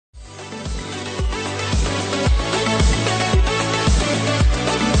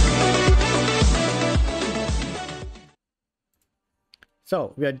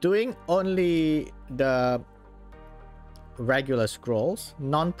So we are doing only the regular scrolls,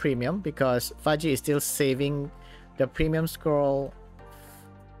 non-premium, because Fudgy is still saving the premium scroll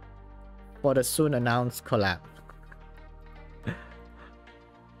for the soon announced collab.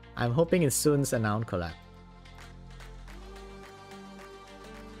 I'm hoping it's soon announced collab.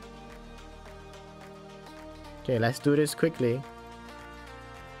 Okay, let's do this quickly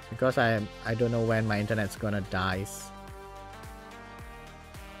because I don't know when my internet's gonna die.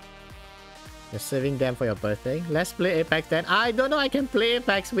 You're saving them for your birthday. Let's play Apex then. I don't know I can play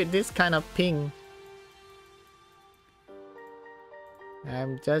Apex with this kind of ping.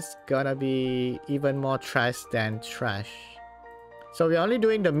 I'm just gonna be even more trash than trash. So we're only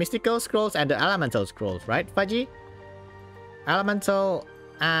doing the mystical scrolls and the elemental scrolls, right, Fudgy? Elemental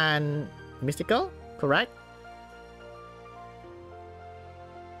and mystical, correct?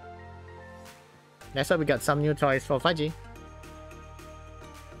 That's why we got some new toys for Fudgy.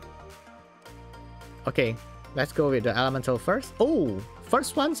 Okay, let's go with the elemental first. Oh,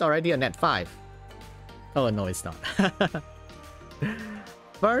 first one's already a net 5. Oh, no, it's not.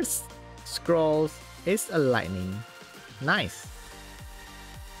 First scrolls is a lightning. Nice.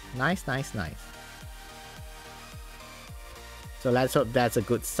 Nice, nice, nice. So let's hope that's a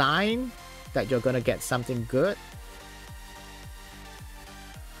good sign that you're gonna get something good.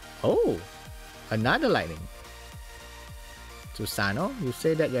 Oh, another lightning. Susano, you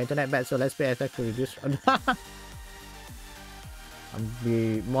say that your internet bad, so let's pay effect to reduce. I'm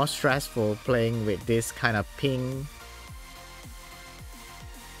be more stressful playing with this kind of ping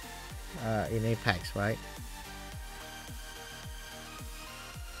in Apex, right?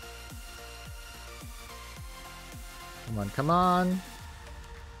 Come on, come on.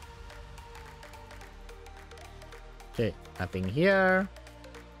 Okay, nothing here.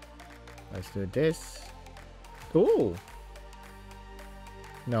 Let's do this. Ooh.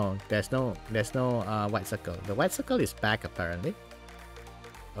 No, there's no white circle. The white circle is back apparently.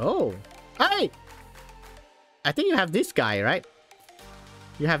 Oh, hey! I think you have this guy, right?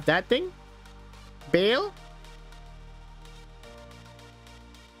 You have that thing? Bale?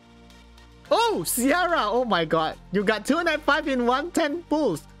 Oh, Sierra! Oh my god. You got 2 net 5 in 110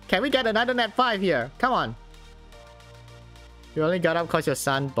 pulls. Can we get another net 5 here? Come on. You only got up because your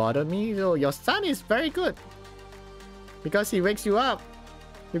son bothered me? So your son is very good. Because he wakes you up.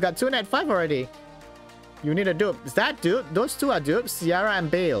 You got 2 net 5 already. You need a dupe. Is that dupe? Those two are dupes. Sierra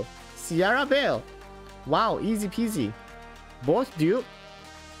and Bale. Sierra, Bale. Wow, easy peasy. Both dupe.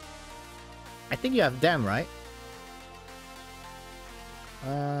 I think you have them, right?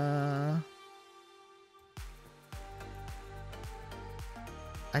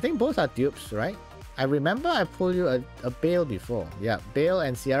 I think both are dupes, right? I remember I pulled you a Bale before. Yeah, Bale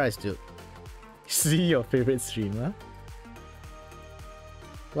and Sierra is dupe. See your favorite streamer?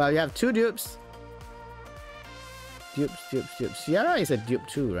 Well, you have 2 dupes. Dupes. Sierra is a dupe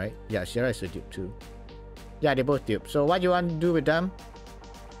too, right? Yeah, Sierra is a dupe too. Yeah, they both dupe. So what do you want to do with them?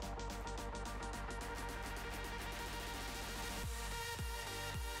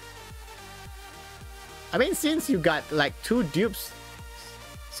 I mean, since you got like 2 dupes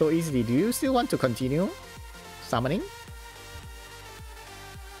so easily, do you still want to continue summoning?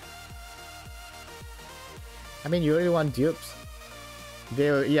 I mean, you really want dupes.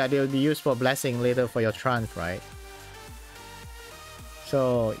 They'll be used for blessing later for your trance, right?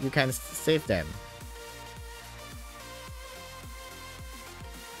 So you can save them.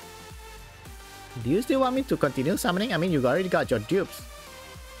 Do you still want me to continue summoning? I mean, you already got your dupes.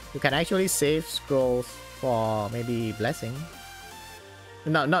 You can actually save scrolls for maybe blessing.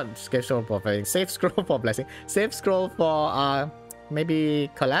 No, not save scroll for blessing. Save scroll for blessing. Save scroll for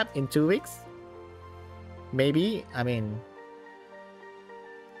maybe collab in 2 weeks. Maybe. I mean,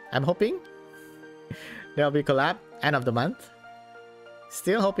 I'm hoping there'll be collab end of the month.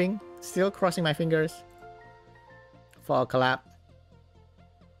 Still hoping. Still crossing my fingers for a collab.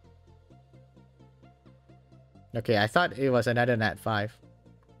 Okay, I thought it was another Nat 5.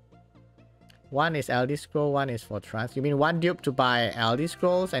 One is LD scroll, one is for trans. You mean one dupe to buy LD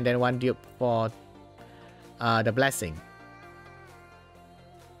scrolls and then one dupe for the blessing.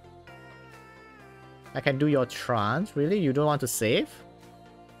 I can do your trans. Really? You don't want to save?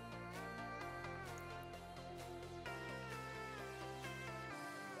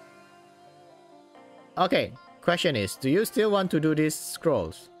 Okay, question is, do you still want to do these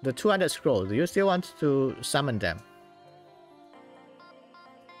scrolls? The 200 scrolls, do you still want to summon them?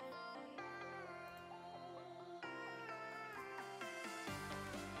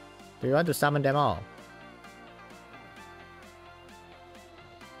 Do you want to summon them all?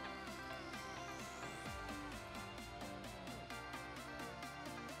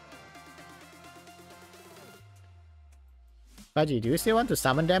 Fudgy, do you still want to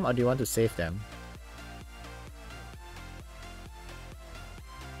summon them or do you want to save them?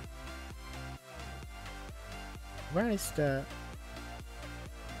 Where is the...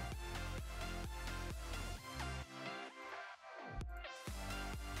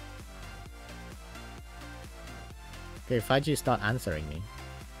 Okay, Fudgy is not answering me.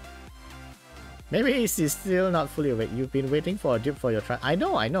 Maybe he's still not fully awake. You've been waiting for a dupe for your try. I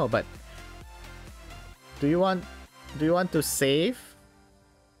know, but do you want to save?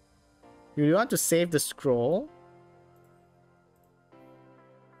 Do you want to save the scroll?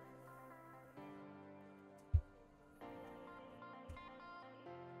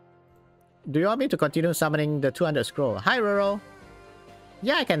 Do you want me to continue summoning the 200 scroll? Hi, Roro.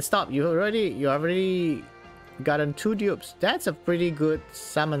 Yeah, I can stop. You already gotten 2 dupes. That's a pretty good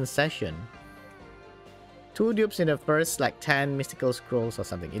summon session. 2 dupes in the first like 10 mystical scrolls or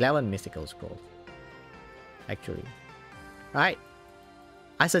something. 11 mystical scrolls. Actually. Right.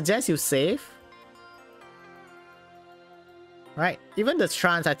 I suggest you save. Right. Even the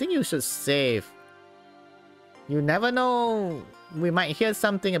trance, I think you should save. You never know. We might hear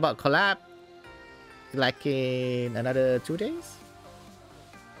something about collab. Like in another 2 days.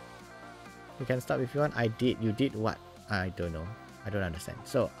 You can stop if you want. I did. You did what? I don't know. I don't understand.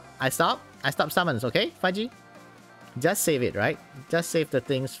 So I stop summons, okay, Fudgy? Just save it, right? Just save the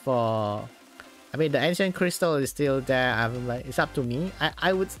things for... I mean, the ancient crystal is still there. I'm like, it's up to me.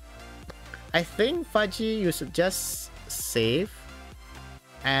 I think, Fudgy, you should just save.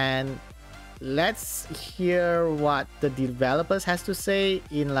 And let's hear what the developers has to say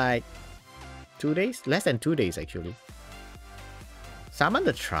in like 2 days? Less than 2 days, actually. Summon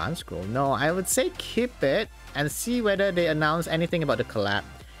the trance scroll? No, I would say keep it and see whether they announce anything about the collab.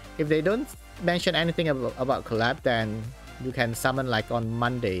 If they don't mention anything about collab, then you can summon like on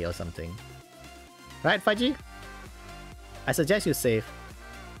Monday or something. Right, Fudgy? I suggest you save.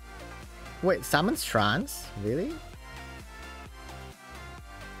 Wait, summons trance? Really?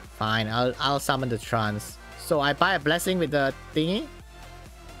 Fine, I'll summon the trance. So I buy a blessing with the thingy?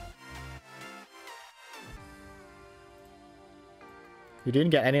 You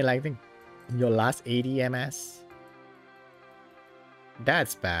didn't get any lightning. Your last 80 MS.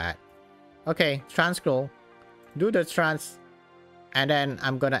 That's bad. Okay, trance scroll. Do the trance. And then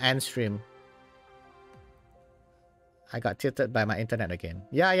I'm gonna end stream. I got tilted by my internet again.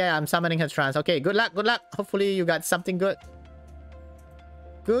 Yeah, I'm summoning her trance. Okay, good luck, good luck. Hopefully you got something good.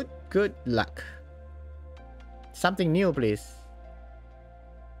 Good luck. Something new, please.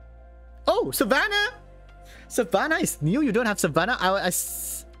 Oh, Savannah! Savannah is new? You don't have Savannah?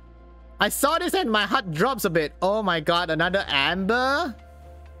 I saw this and my heart drops a bit. Oh my god, another Amber?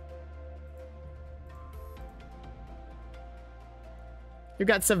 You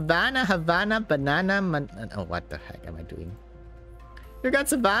got Savannah, Havana, Banana, oh, what the heck am I doing? You got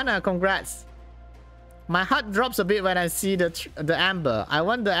Savannah, congrats. My heart drops a bit when I see the Amber. I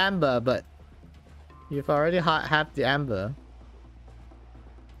want the Amber, but you've already have the Amber.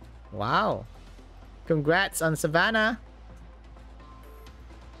 Wow. Congrats on Savannah.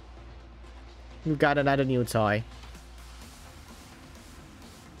 You got another new toy.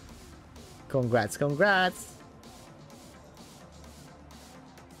 Congrats.